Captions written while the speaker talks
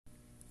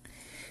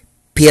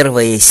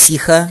Первая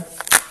Сиха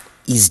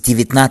из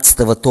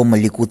 19-го тома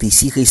Ликутей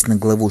Сиха на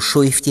главу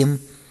Шофтим,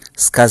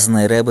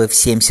 сказанная Ребе в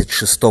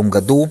 76-м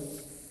году.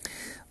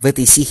 В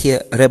этой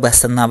Сихе Ребе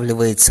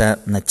останавливается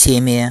на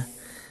теме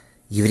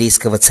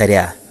еврейского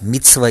царя.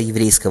 Мицва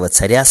еврейского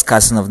царя,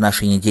 сказано в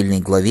нашей недельной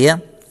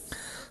главе: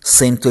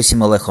 «Сэм тоси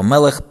мелехо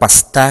мелех,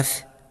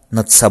 поставь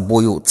над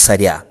собою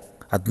царя».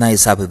 Одна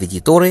из заповедей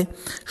Торы,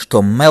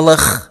 что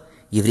мелех,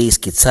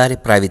 еврейский царь,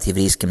 правит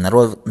еврейским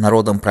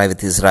народом,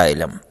 правит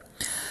Израилем.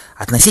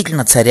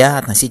 Относительно царя,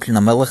 относительно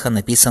мелеха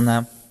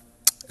написано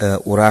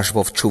у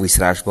Рашбо, в Чувис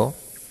Рашбо,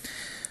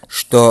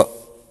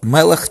 что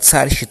мелех,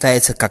 царь,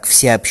 считается как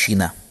вся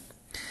община,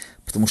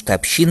 потому что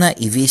община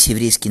и весь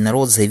еврейский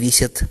народ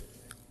зависят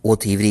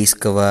от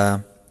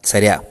еврейского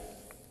царя.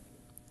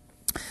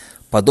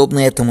 Подобно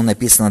этому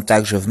написано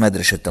также в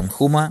Медреше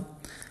Танхума: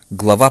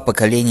 глава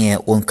поколения,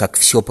 он как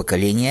все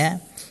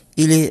поколение,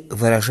 или,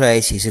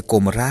 выражаясь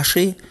языком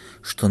Раши,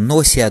 что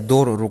Носи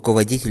Адор,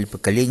 руководитель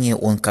поколения,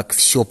 он как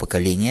все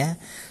поколение,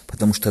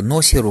 потому что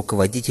Носи,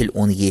 руководитель,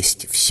 он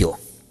есть все.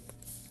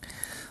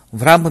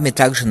 В Рамбаме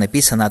также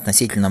написано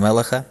относительно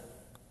Мелеха,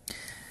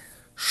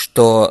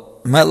 что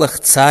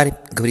Мелех, царь,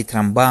 говорит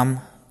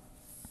Рамбам,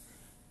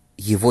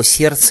 его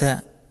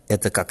сердце –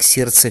 это как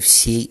сердце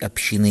всей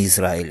общины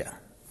Израиля.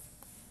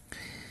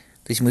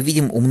 То есть мы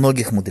видим у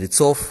многих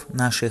мудрецов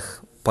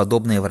наших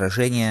подобные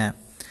выражения,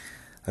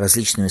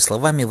 различными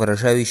словами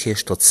выражающие,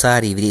 что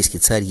царь, еврейский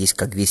царь, есть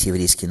как весь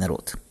еврейский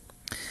народ.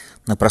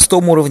 На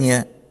простом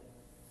уровне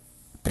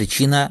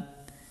причина,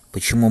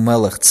 почему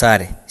Мелех,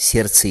 царь,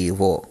 сердце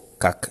его,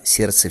 как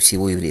сердце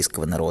всего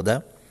еврейского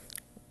народа,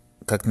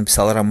 как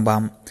написал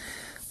Рамбам,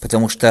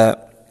 потому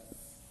что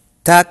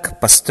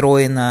так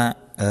построена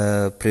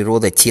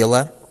природа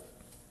тела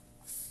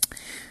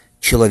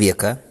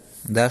человека,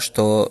 да,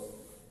 что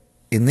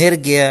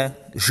энергия,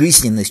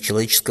 жизненность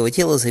человеческого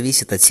тела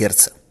зависит от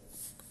сердца.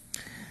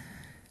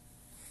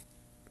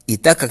 И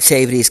так как вся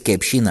еврейская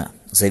община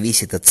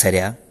зависит от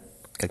царя,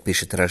 как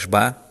пишет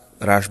Рашбо,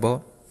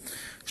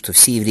 что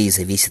все евреи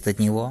зависят от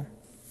него,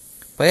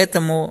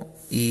 поэтому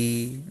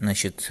и,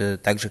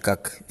 так же,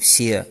 как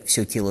все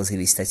тело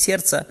зависит от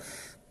сердца,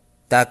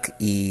 так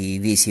и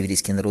весь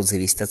еврейский народ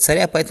зависит от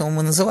царя, поэтому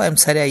мы называем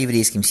царя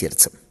еврейским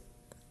сердцем.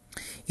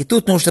 И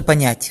тут нужно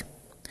понять,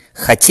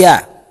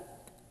 хотя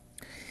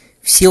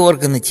все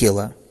органы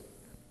тела,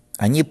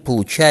 они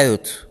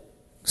получают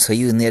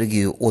свою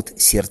энергию от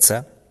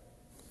сердца,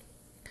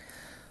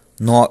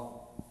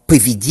 но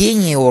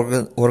поведение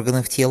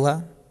органов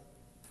тела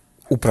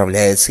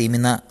управляется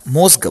именно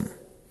мозгом.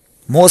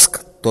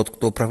 Мозг – тот,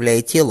 кто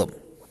управляет телом.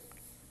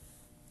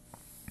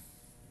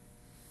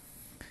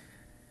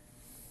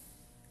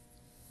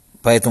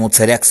 Поэтому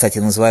царя, кстати,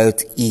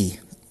 называют и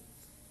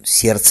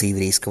сердце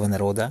еврейского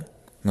народа,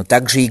 но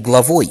также и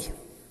главой.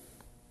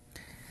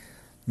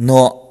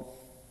 Но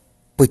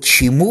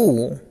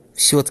почему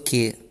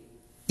все-таки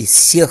из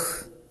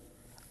всех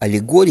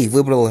аллегорий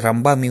выбрал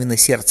Рамбам именно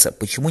сердце?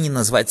 Почему не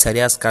назвать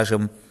царя,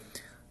 скажем,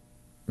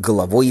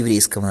 головой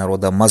еврейского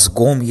народа,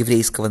 мозгом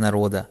еврейского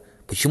народа?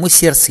 Почему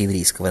сердце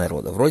еврейского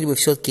народа? Вроде бы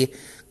все-таки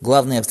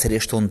главное в царе,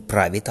 что он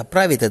правит, а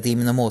правит это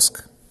именно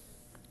мозг.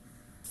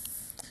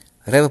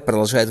 Ребе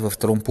продолжает во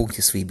втором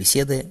пункте своей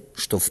беседы,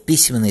 что в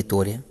письменной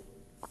Торе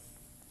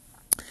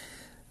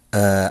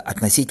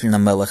относительно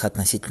Мелеха,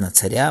 относительно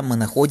царя, мы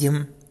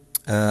находим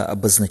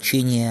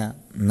обозначение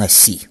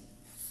 «наси».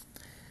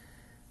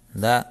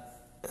 Да,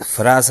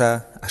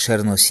 фраза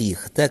 «ашер носи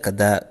ихте»,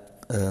 когда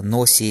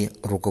носи,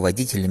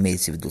 руководитель,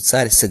 имеется в виду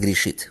царь,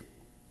 согрешит.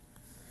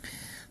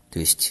 То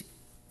есть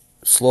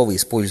слово,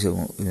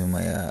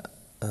 используемое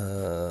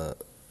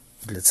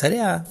для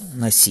царя,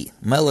 «наси»,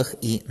 «мелех»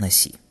 и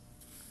 «наси».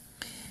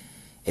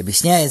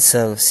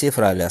 Объясняется в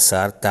Сефра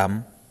Аль-Асар,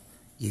 там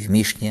и в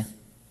Мишне,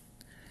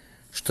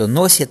 что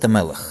Носи – это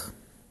Мелех.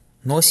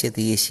 Носи – это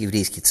и есть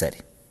еврейский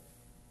царь.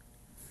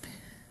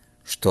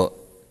 Что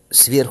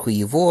сверху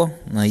его,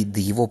 над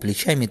его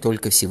плечами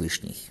только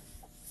Всевышний.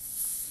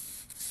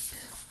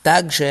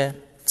 Также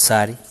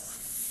царь,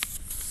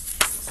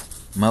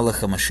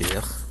 Мелех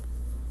Машиах,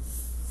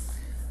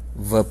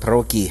 в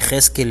пророке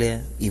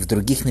Хескеле и в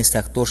других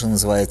местах тоже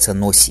называется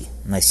Носи,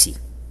 Наси.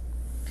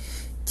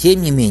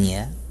 Тем не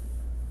менее,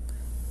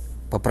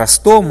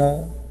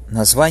 по-простому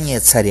название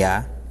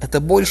царя – это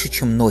больше,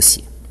 чем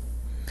Носи.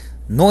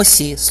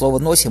 Носи, слово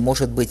Носи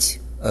может быть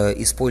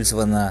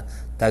использовано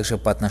также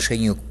по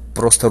отношению к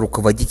просто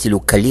руководителю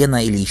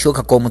колена или еще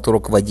какому-то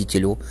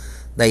руководителю.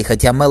 Да, и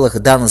хотя Мелех,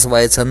 да,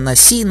 называется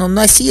Наси, но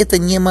Наси это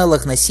не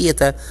Мелех, Наси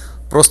это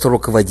просто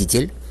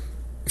руководитель.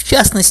 В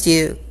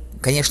частности,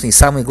 конечно, и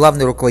самый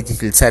главный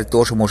руководитель, царь,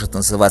 тоже может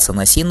называться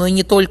Наси, но и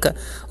не только.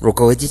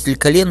 Руководитель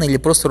колена или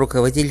просто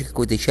руководитель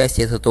какой-то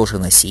части – это тоже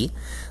Наси.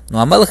 Ну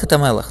а Мелех – это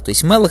Мелех. То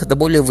есть Мелех – это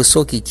более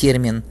высокий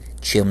термин,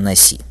 чем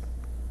Наси.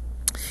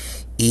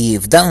 И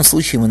в данном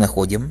случае мы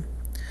находим,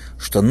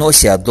 что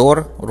Носи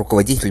Адор,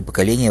 руководитель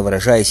поколения,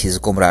 выражаясь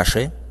языком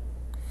Раши,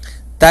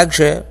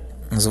 также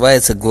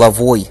называется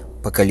главой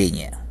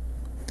поколения.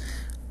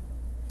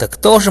 Так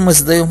тоже мы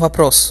задаем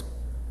вопрос.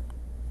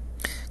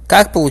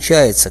 Как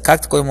получается,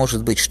 как такое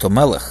может быть, что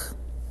Мелах,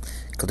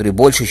 который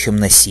больше, чем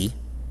Наси,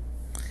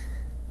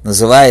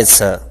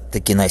 называется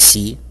таки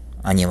Наси,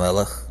 а не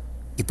Мелах?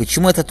 И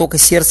почему это только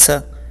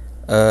сердце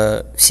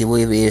всего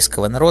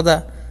еврейского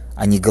народа,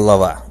 а не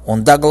голова?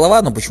 Он да,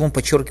 голова, но почему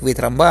подчеркивает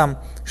Рамбам,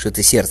 что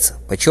это сердце?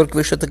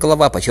 Подчеркивай, что это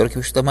голова,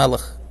 подчеркивай, что это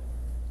Мелах.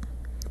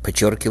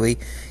 Подчеркивай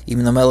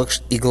именно Мелах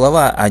и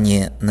голова, а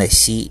не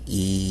Наси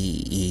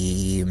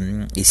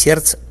и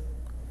сердце.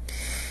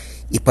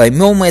 И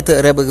поймем мы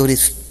это, Ребе говорит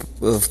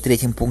в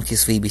третьем пункте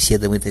своей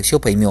беседы, мы это все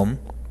поймем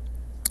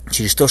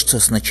через то, что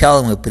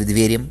сначала мы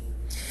предверим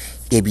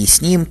и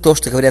объясним то,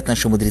 что говорят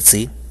наши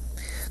мудрецы,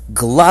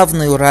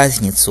 главную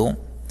разницу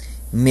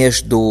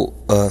между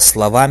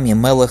словами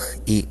Мелах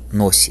и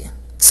Носи,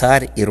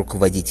 царь и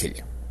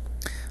руководитель.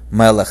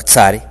 Мелах –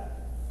 царь,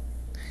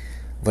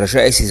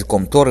 выражаясь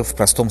языком Торы в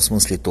простом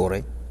смысле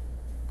Торы.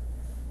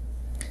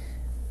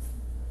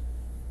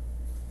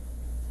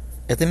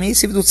 Это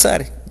имеется в виду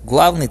царь,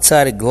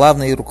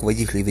 главный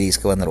руководитель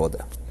еврейского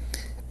народа.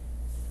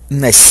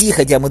 Наси,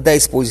 хотя мы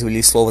использовали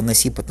слово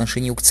наси по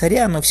отношению к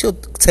царю, но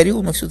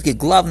все-таки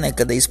главное,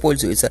 когда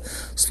используется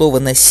слово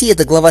наси,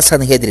 это глава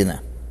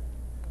Сангедрина.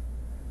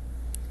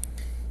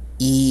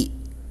 И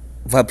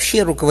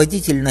вообще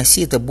руководитель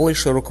наси это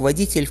больше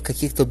руководитель в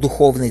каких-то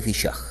духовных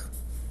вещах.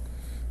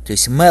 То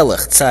есть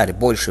Мелах, царь,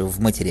 больше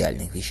в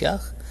материальных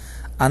вещах,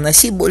 а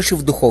Наси больше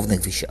в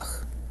духовных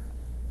вещах.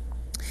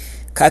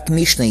 Как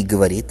Мишна и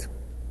говорит,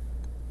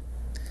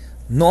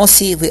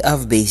 Носи вы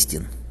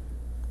авбейздин.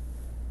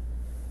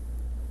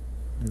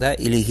 Да,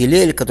 или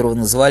Гилель, которого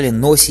называли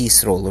Носи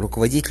Исрол,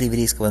 руководитель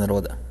еврейского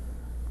народа.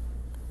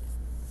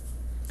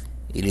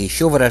 Или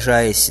еще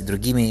выражаясь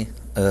другими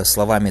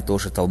словами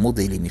тоже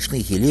Талмуда или Мишны,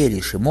 Гилель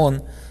и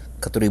Шимон,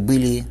 которые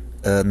были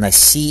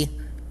Наси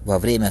во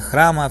время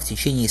храма в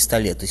течение 100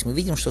 лет. То есть мы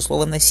видим, что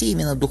слово «наси»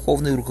 именно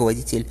духовный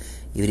руководитель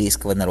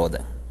еврейского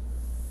народа.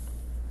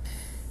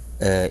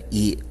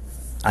 И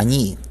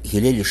они,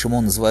 Гилель и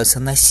Шимон, называются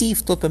 «наси»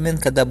 в тот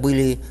момент, когда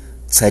были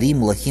цари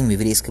млахим в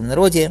еврейском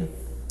народе.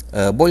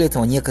 Более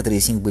того, некоторые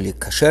из них были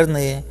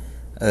кошерные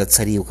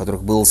цари, у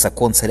которых был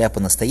закон царя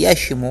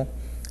по-настоящему.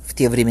 В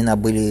те времена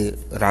были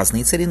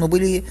разные цари, но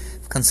были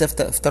в конце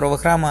второго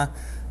храма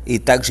и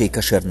также и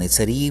кошерные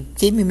цари.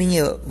 Тем не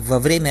менее, во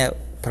время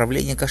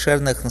правления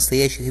кошерных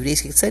настоящих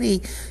еврейских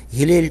царей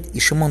Гилель и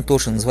Шимон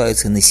тоже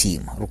называются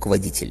Несиим,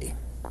 руководители.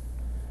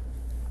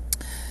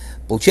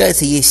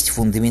 Получается, есть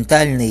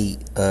фундаментальная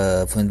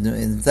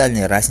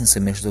разница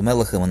между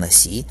Мелахом и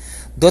Наси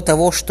до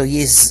того, что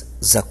есть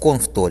закон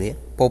в Торе,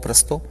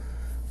 попросту,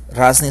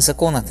 разные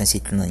законы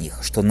относительно них,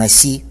 что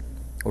Наси,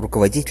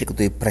 руководитель,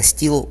 который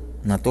простил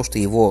на то, что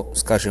его,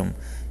 скажем,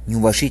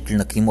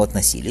 неуважительно к нему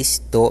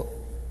относились, то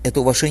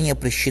это уважение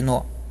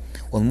прощено.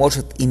 Он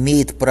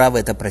имеет право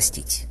это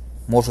простить,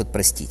 может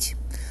простить,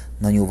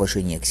 но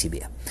неуважение к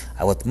себе.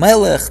 А вот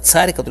Мелах,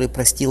 царь, который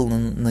простил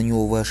на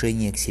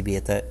неуважение к себе,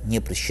 это не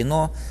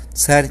прощено.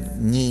 Царь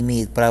не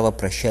имеет права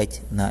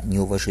прощать на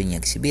неуважение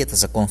к себе, это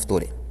закон в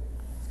Торе.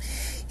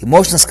 И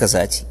можно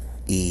сказать,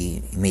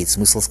 и имеет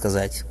смысл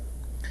сказать,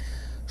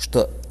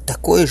 что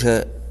такая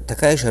же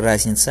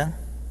разница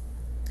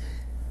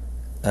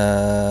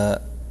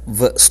в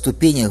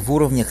ступенях, в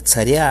уровнях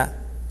царя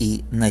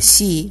и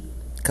Наси,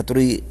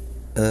 которые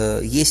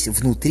есть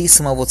внутри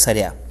самого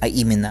царя, а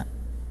именно,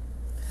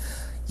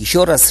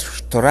 еще раз,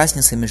 что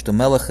разница между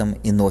Мелахом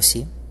и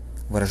Носи,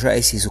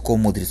 выражаясь языком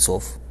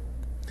мудрецов,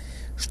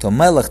 что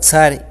Мелах,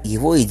 царь,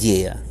 его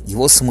идея,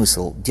 его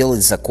смысл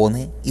делать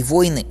законы и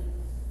войны.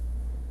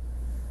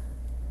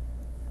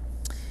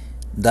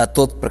 Да,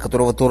 тот, про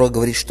которого Тора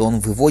говорит, что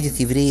он выводит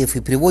евреев и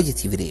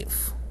приводит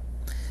евреев.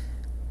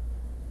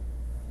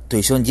 То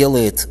есть он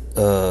делает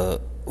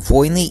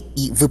войны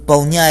и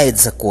выполняет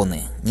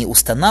законы. Не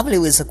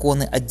устанавливает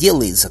законы, а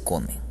делает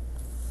законы.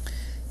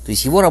 То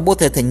есть его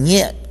работа это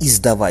не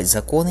издавать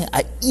законы,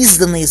 а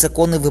изданные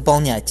законы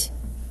выполнять.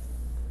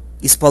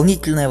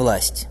 Исполнительная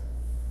власть.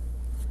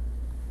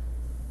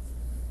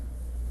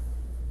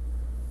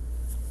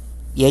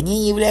 И они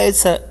не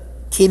являются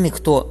теми,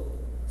 кто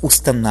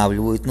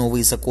устанавливает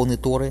новые законы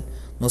Торы,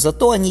 но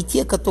зато они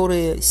те,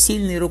 которые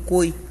сильной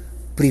рукой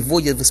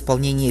приводят в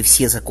исполнение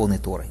все законы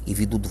Торы и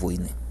ведут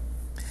войны.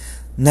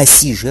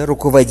 Наси же,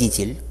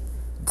 руководитель,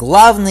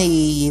 главная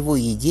его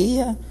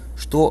идея,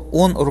 что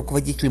он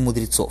руководитель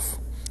мудрецов.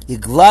 И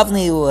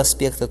главный его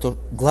аспект, то,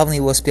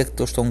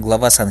 что он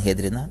глава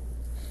Сангедрина,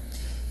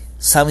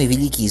 самый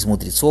великий из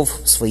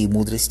мудрецов в своей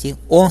мудрости.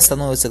 Он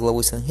становится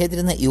главой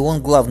Сангедрина, и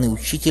он главный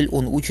учитель,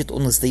 он учит,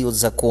 он издает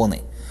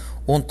законы.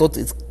 Он тот,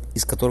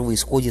 из которого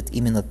исходит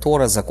именно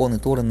Тора, законы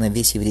Торы на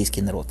весь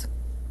еврейский народ.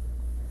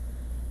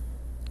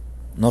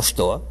 Но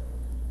что?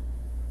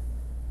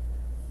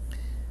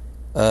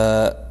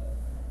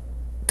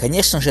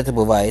 Конечно же, это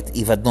бывает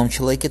и в одном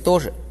человеке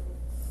тоже.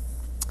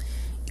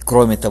 И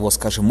кроме того,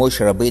 скажем,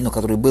 Моше Рабейну,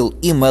 который был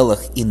и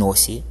Мелах, и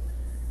Носи,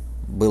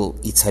 был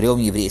и царем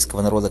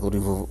еврейского народа,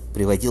 который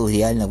приводил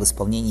реально в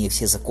исполнение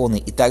все законы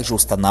и также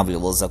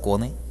устанавливал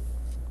законы.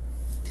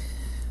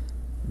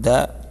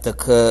 Да,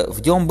 так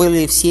в нем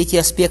были все эти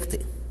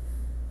аспекты.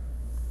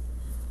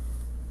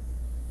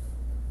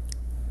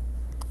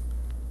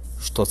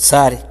 что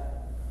царь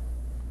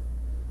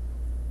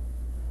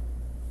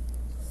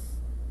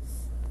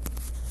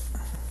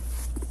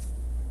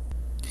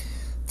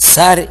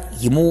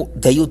ему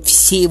дают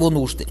все его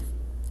нужды.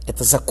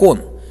 Это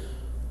закон,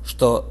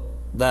 что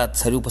да,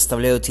 царю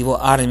поставляют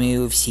его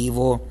армию, все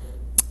его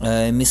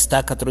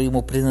места, которые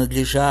ему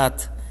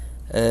принадлежат,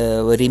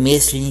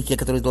 ремесленники,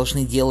 которые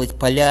должны делать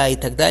поля и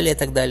так далее, и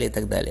так далее, и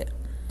так далее.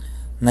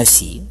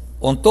 Наси.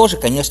 Он тоже,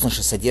 конечно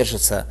же,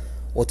 содержится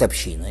от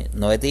общины,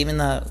 но это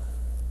именно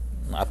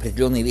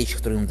определенные вещи,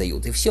 которые ему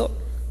дают. И все.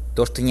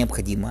 То, что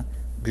необходимо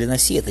для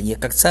Наси, это не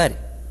как царь.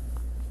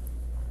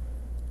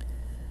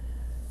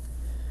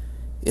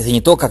 Это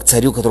не то, как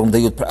царю, которому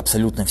дают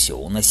абсолютно все.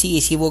 У Наси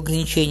есть его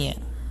ограничения,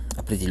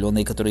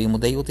 определенные, которые ему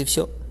дают, и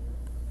все.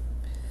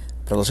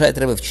 Продолжает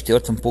Ребе в 4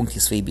 пункте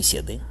своей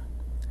беседы,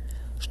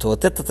 что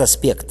вот этот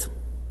аспект,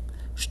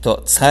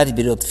 что царь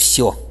берет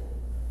все,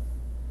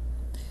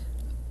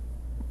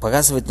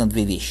 показывает на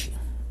две вещи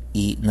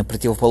и на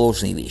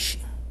противоположные вещи.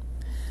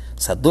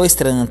 С одной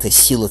стороны, это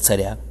сила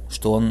царя,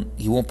 что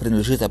ему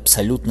принадлежит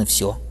абсолютно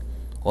все.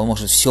 Он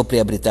может все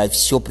приобретать,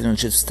 все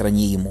принадлежит в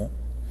стране ему.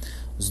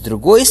 С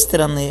другой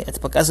стороны, это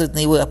показывает на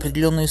его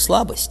определенную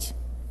слабость,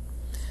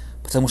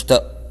 потому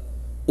что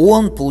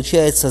он,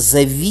 получается,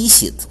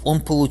 зависит,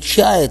 он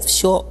получает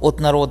все от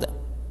народа.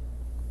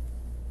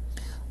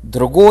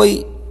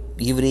 Другой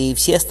еврей,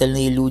 все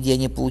остальные люди,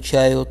 они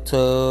получают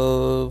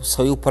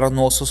свою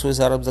проносу, свой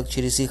заработок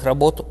через их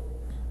работу.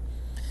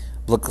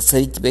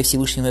 Благословить тебя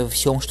Всевышний во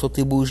всем, что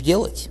ты будешь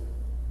делать.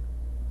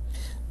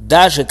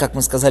 Даже, как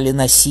мы сказали,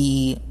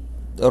 Наси,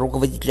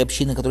 руководитель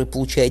общины, который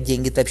получает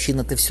деньги от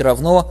общины, это все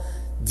равно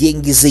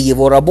деньги за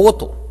его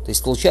работу. То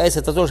есть, получается,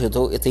 это тоже,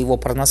 это его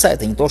проноса,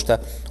 это не то,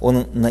 что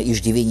он на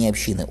иждивении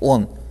общины.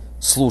 Он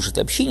служит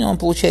общине, он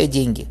получает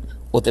деньги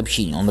от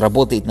общины, он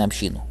работает на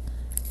общину.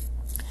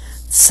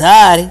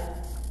 Царь,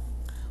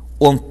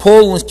 он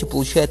полностью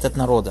получает от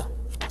народа.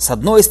 С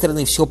одной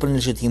стороны, все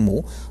принадлежит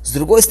ему, с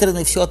другой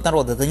стороны, все от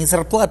народа. Это не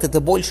зарплата, это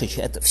больше,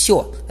 это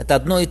все, это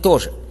одно и то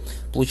же.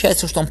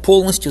 Получается, что он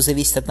полностью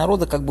зависит от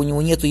народа, как бы у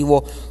него нет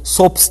его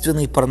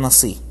собственной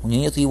парносы, у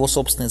него нет его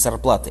собственной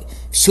зарплаты.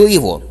 Все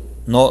его,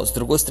 но с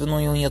другой стороны, у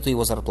него нет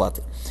его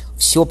зарплаты.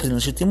 Все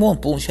принадлежит ему, он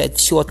получает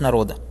все от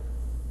народа.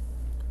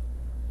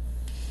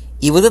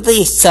 И вот это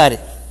есть царь.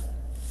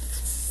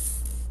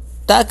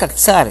 Так как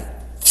царь,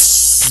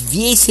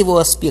 весь его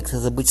аспект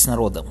это быть с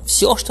народом.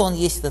 Все, что он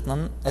есть,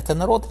 это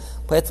народ,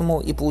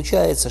 поэтому и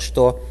получается,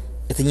 что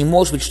это не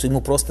может быть, что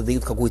ему просто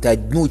дают какую-то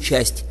одну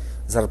часть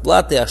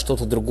зарплаты, а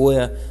что-то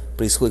другое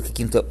происходит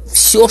каким-то...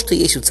 Все, что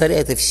есть у царя,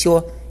 это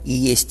все и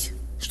есть,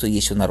 что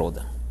есть у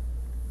народа.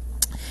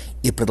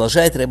 И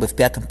продолжает Ребе в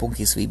 5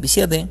 пункте своей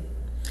беседы,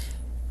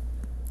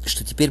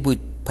 что теперь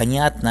будет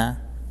понятна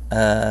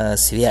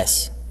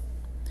связь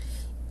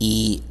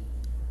и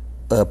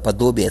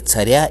подобие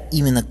царя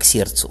именно к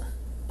сердцу,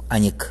 а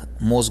не к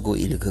мозгу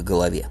или к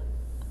голове.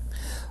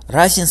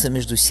 Разница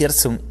между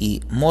сердцем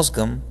и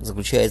мозгом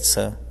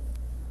заключается,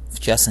 в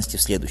частности,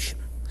 в следующем,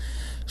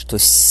 что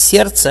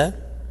сердце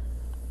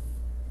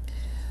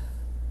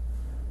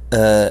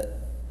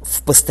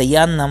в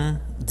постоянном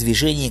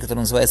движении,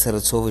 которое называется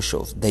рацовый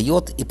шов,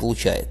 дает и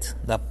получает.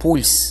 Да,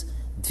 пульс,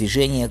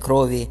 движение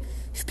крови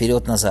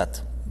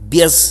вперед-назад,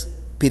 без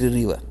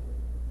перерыва.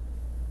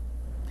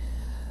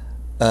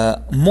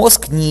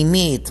 Мозг не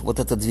имеет вот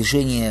это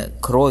движение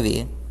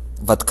крови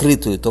в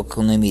открытую, только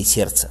он имеет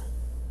сердце.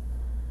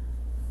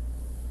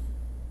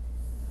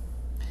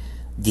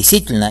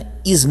 Действительно,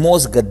 из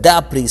мозга,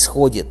 да,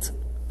 происходит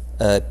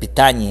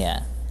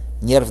питание,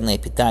 нервное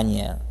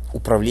питание,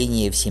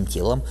 управление всем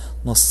телом,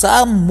 но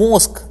сам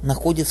мозг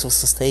находится в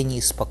состоянии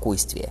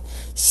спокойствия.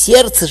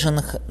 Сердце же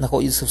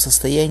находится в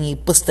состоянии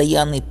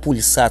постоянной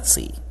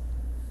пульсации.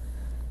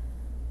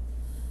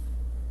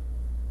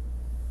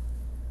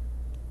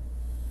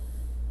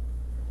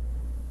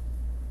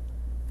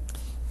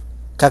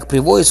 Как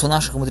приводится у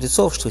наших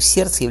мудрецов, что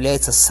сердце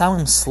является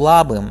самым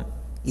слабым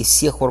из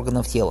всех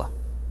органов тела.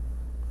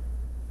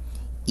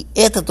 И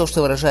это то,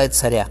 что выражает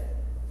царя.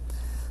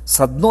 С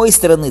одной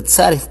стороны,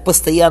 царь в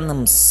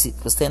постоянной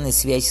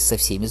связи со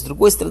всеми. С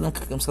другой стороны,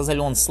 как им сказали,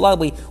 он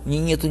слабый, у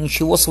него нету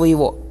ничего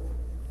своего.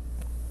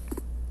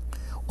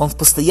 Он в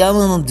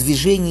постоянном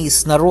движении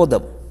с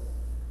народом.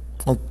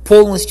 Он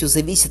полностью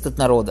зависит от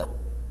народа.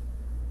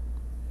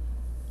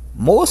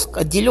 Мозг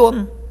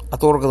отделен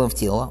от органов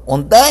тела.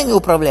 Он, да, ими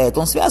управляет,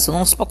 он связан,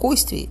 он в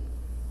спокойствии.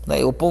 Да,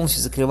 его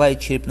полностью закрывает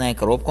черепная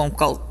коробка, он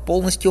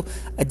полностью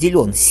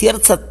отделен.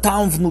 Сердце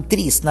там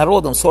внутри, с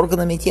народом, с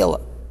органами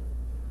тела.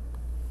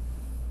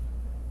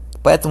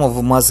 Поэтому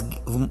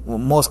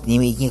мозг не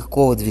имеет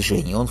никакого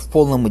движения, он в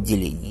полном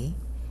отделении.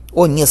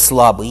 Он не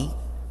слабый,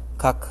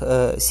 как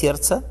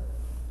сердце,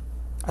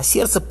 а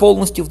сердце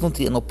полностью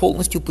внутри, оно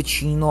полностью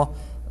подчинено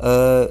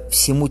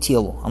всему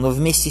телу, оно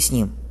вместе с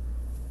ним.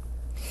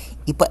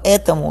 И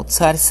поэтому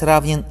царь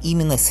сравнен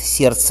именно с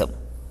сердцем.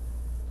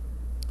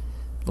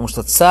 Потому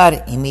что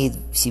царь имеет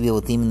в себе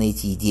вот именно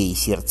эти идеи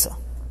сердца.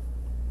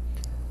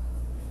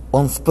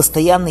 Он в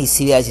постоянной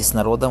связи с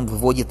народом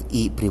выводит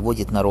и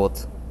приводит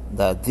народ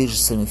да,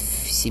 движется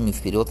всеми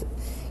вперед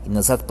и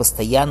назад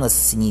постоянно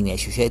с ними,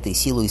 ощущает и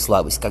силу, и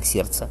слабость, как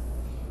сердце,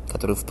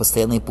 которое в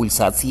постоянной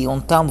пульсации, и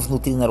он там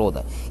внутри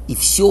народа. И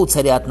все у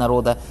царя от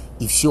народа,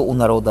 и все у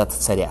народа от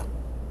царя.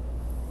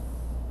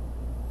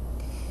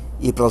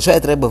 И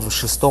продолжает Ребе в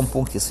 6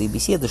 пункте своей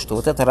беседы, что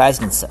вот эта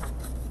разница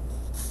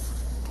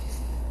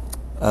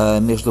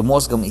между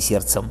мозгом и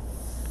сердцем,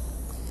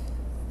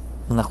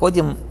 мы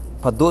находим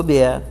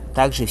подобие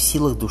также в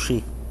силах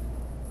души,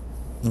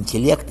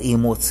 интеллект и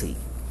эмоции.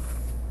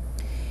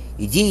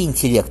 Идея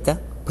интеллекта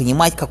 –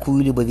 понимать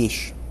какую-либо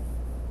вещь,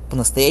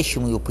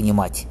 по-настоящему ее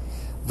понимать,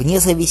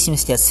 вне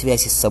зависимости от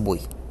связи с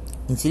собой.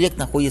 Интеллект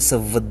находится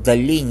в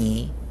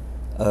отдалении,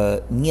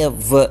 не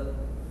в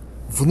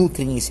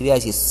внутренней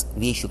связи с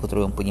вещью,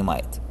 которую он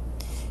понимает.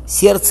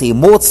 Сердце,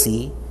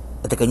 эмоции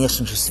 – это,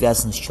 конечно же,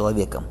 связано с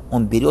человеком.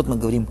 Он берет, мы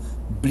говорим,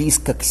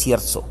 близко к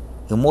сердцу.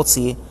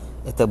 Эмоции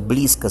 – это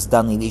близко с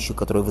данной вещью,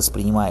 которая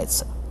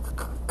воспринимается,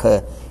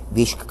 к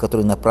вещи,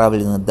 которые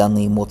направлены на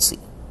данные эмоции.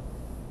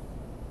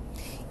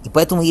 И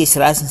поэтому есть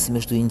разница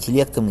между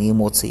интеллектом и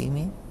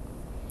эмоциями,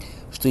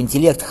 что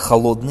интеллект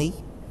холодный,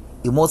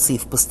 эмоции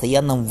в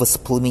постоянном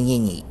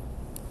воспламенении.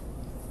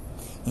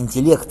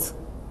 Интеллект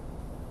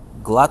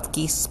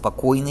гладкий,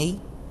 спокойный,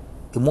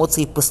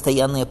 эмоции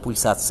постоянная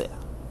пульсация.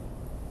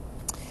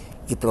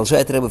 И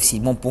продолжает Ребе в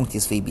 7 пункте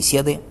своей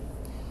беседы,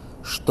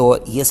 что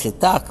если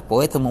так,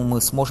 поэтому мы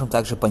сможем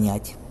также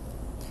понять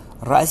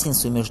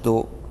разницу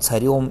между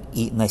царем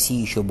и Наси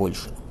еще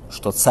больше,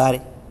 что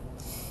царь,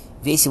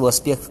 весь его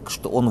аспект,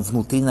 что он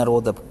внутри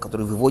народа,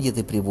 который выводит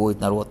и приводит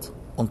народ,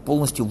 он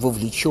полностью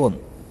вовлечен,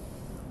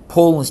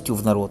 полностью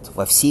в народ,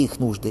 во все их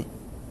нужды.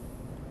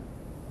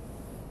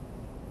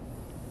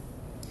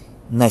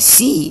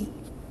 Наси,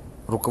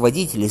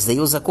 руководитель,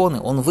 издает законы,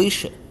 он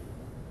выше.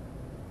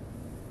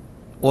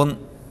 Он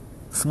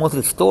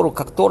смотрит в Тору,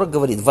 как Тора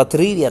говорит, в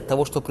отрыве от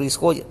того, что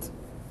происходит.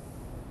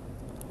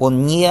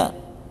 Он не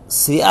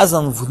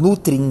связан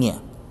внутренне,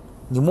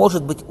 не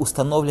может быть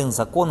установлен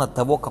закон от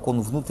того, как он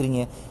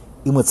внутренне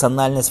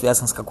эмоционально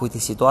связан с какой-то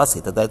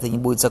ситуацией, тогда это не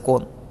будет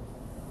закон.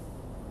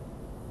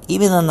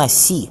 Именно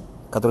Наси,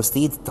 который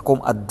стоит в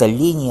таком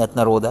отдалении от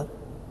народа,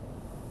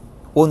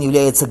 он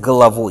является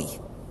головой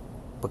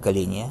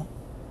поколения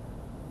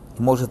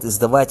и может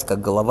издавать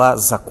как голова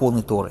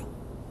законы Торы.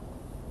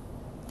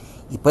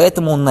 И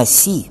поэтому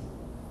Наси,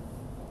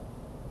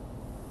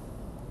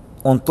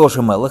 он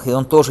тоже мелах, и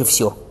он тоже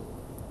все.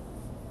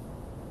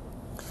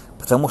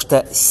 Потому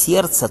что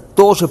сердце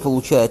тоже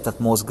получает от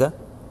мозга,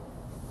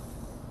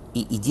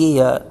 и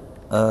идея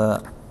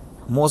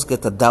мозга –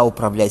 это да,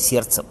 управлять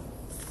сердцем.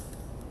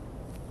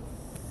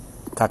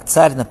 Как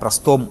царь на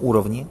простом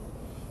уровне,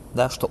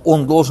 да, что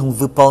он должен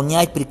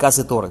выполнять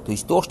приказы Торы. То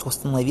есть то, что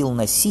установил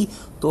Наси,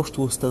 то,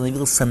 что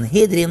установил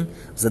Сангедрин,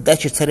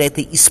 задача царя –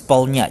 это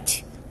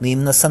исполнять. Но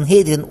именно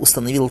Сангедрин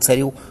установил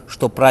царю,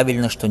 что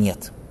правильно, что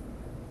нет.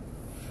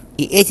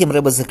 И этим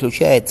Ребе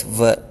заключает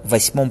в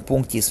 8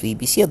 пункте своей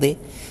беседы,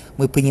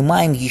 мы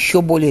понимаем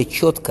еще более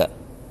четко,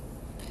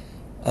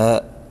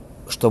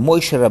 что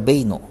Моше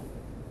Рабейну,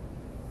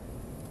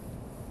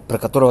 про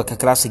которого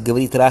как раз и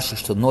говорит Раши,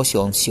 что Носи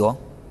он все,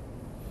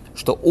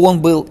 что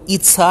он был и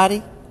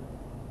царь,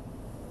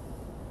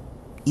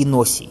 и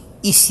Носи,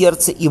 и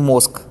сердце, и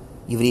мозг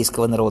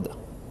еврейского народа.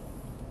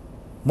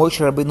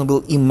 Моше Рабейну был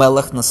и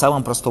мелах на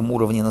самом простом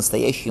уровне,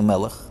 настоящий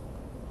мелах.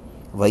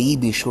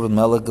 Ваиби и Шур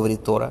мелах,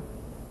 говорит Тора.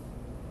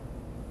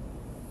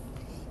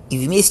 И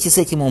вместе с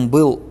этим он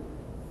был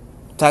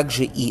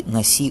также и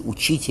Наси,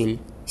 учитель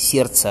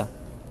сердца,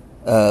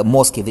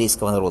 мозг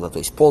еврейского народа, то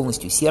есть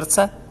полностью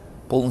сердце,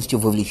 полностью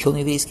вовлеченный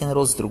еврейский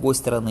народ, с другой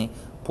стороны,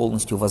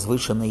 полностью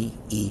возвышенный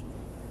и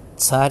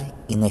царь,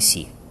 и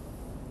Наси.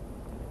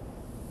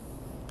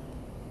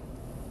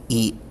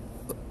 И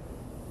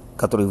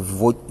который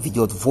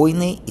ведет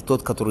войны, и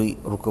тот, который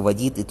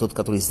руководит, и тот,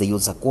 который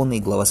издает законы, и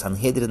глава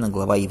Сангедрина,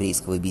 глава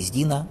еврейского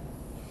Бездина.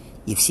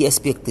 И все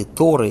аспекты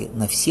Торы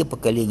на все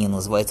поколения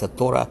называется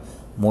Тора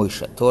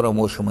Моше, Тора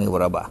Моше моего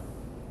раба.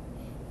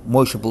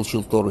 Моше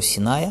получил Тору с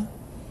Синая,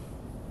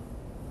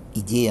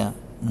 идея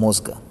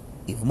мозга.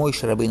 И в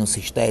Моше Рабейну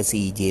сочетается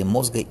и идея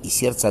мозга, и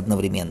сердца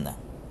одновременно.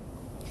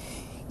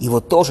 И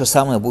вот то же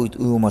самое будет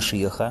и у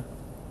Машиаха,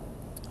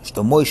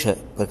 что Моше,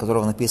 про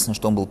которого написано,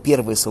 что он был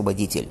первый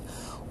освободитель,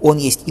 он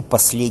есть и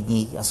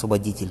последний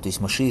освободитель, то есть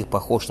Машиах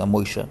похож на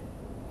Моше,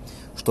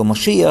 что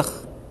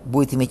Машиах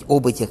будет иметь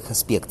оба этих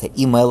аспекта,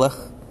 и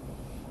Мелах,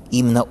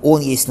 именно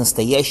он есть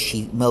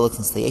настоящий Мелах,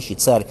 настоящий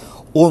царь,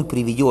 он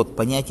приведет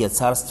понятие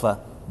царства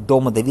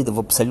дома Давида в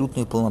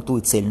абсолютную полноту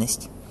и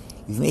цельность,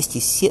 и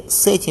вместе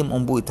с этим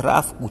он будет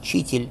Рав,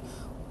 учитель,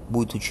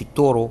 будет учить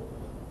Тору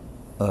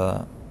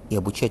и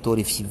обучать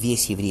Торе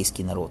весь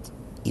еврейский народ,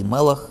 и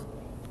Мелах,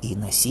 и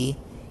Наси,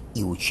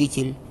 и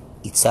учитель,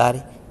 и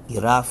царь, и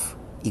Рав,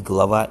 и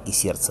глава, и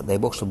сердце. Дай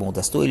Бог, чтобы мы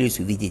удостоились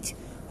увидеть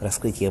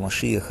раскрытие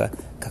Машиаха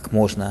как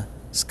можно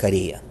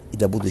скорее. И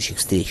до будущих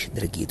встреч,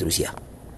 дорогие друзья.